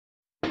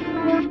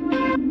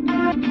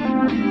When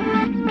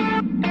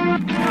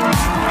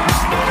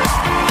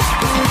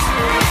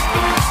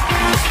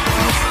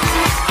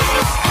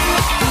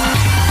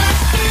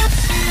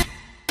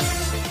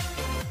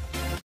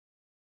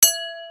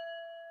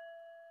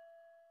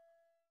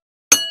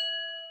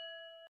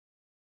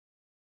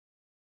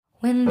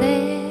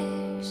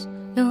there's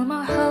no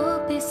more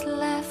hope is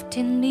left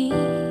in me,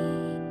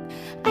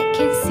 I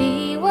can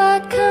see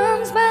what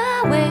comes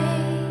my way,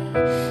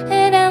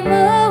 and I'm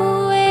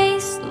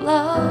always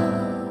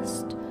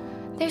lost.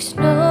 There's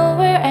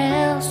nowhere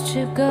else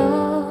to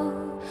go.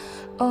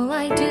 All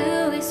I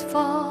do is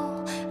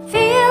fall.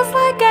 Feels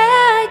like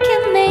I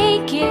can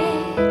make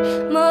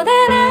it more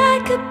than I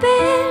could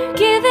bear.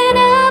 Giving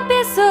up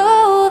is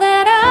all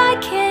that I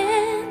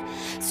can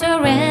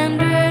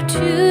surrender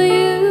to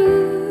you.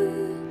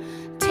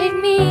 Take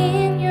me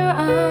in your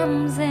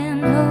arms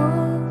and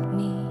hold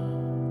me.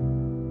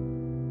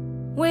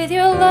 With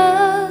your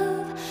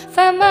love,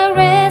 find my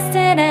rest,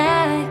 and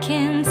I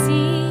can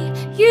see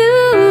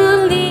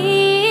you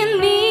lead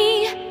me.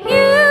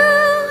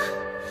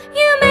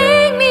 You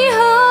make me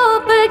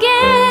hope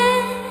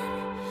again.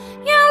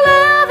 Your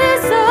love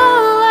is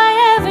all I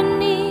ever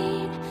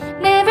need.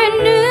 Never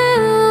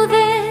knew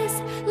this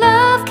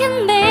love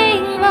can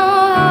make my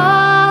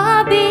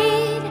heart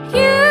beat.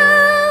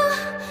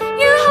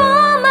 You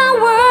hold my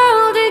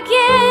world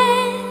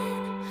again.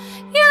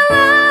 Your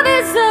love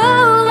is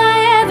all I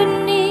ever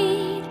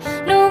need.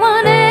 No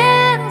one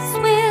else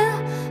will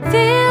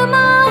fill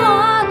my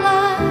heart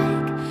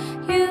like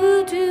you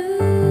do.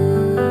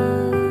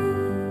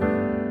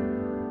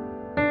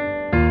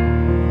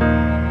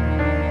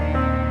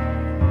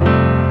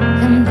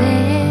 And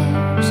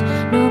there's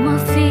no more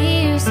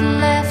fears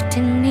left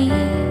in me.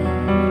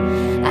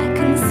 I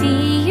can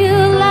see you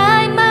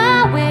light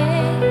my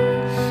way,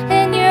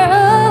 and you're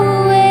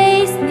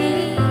always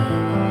near.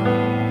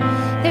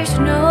 There's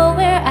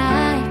nowhere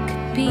I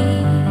could be.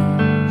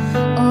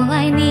 All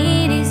I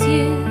need is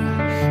you.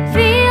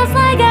 Feels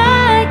like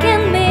I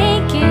can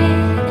make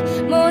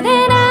it more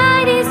than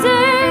I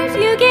deserve.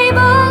 You gave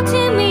all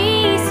to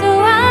me so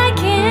I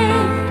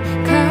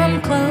can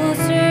come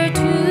closer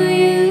to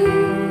you.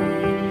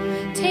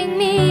 Take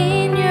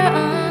me in your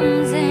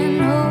arms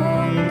and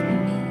hold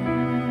me.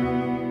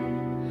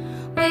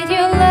 With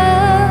your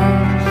love,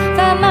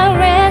 find my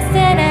rest,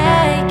 and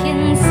I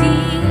can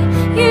see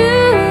you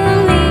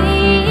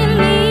lead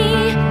me.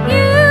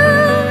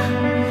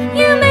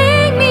 You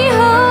make me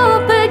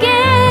hope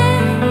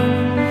again.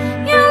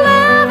 Your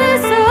love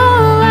is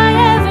all I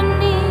ever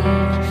need.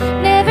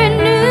 Never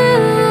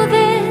knew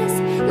this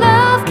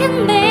love can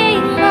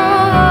make my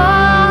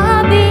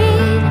heart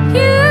beat.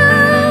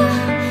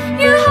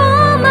 You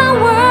hold my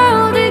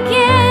world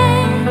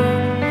again.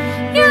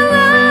 Your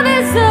love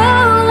is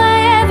all I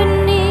ever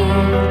need.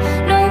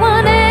 No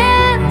one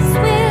else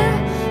will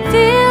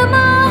fill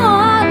my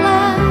heart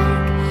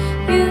like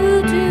you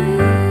do.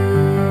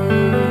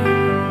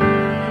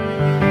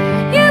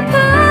 You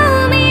pull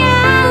me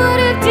out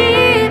of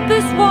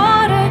deepest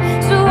water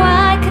so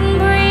I can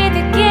breathe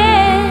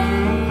again.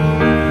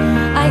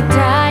 I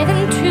dive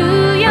into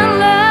your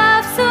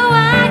love so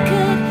I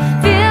could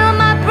feel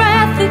my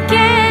breath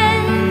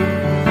again.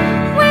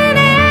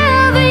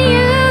 Whenever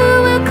you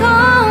will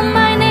call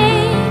my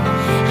name,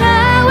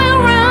 I will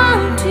run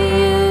to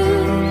you.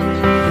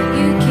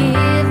 You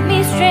give me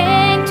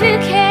strength to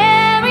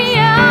carry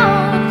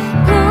on.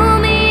 Pull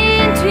me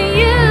into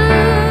you.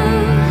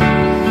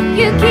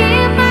 You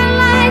give my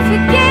life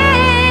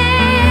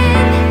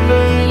again.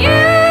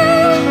 You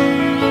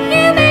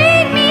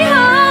make me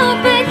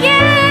hope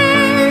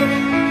again.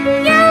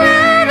 Your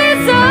love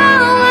is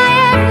all I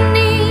ever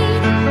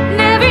need.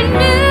 Never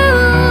knew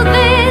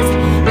this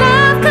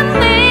love could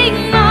make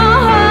my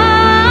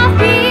heart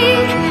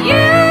beat.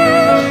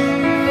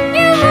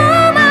 You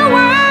hold my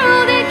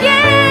world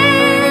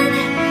again.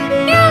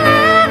 Your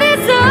love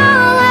is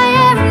all I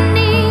ever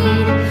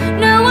need.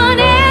 No one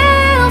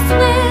else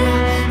will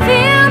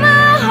fill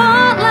my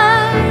heart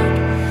like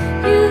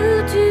you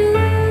do.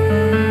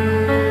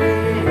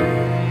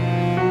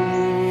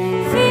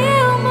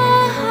 Fill my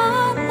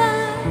heart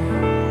like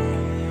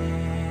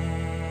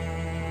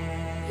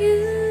you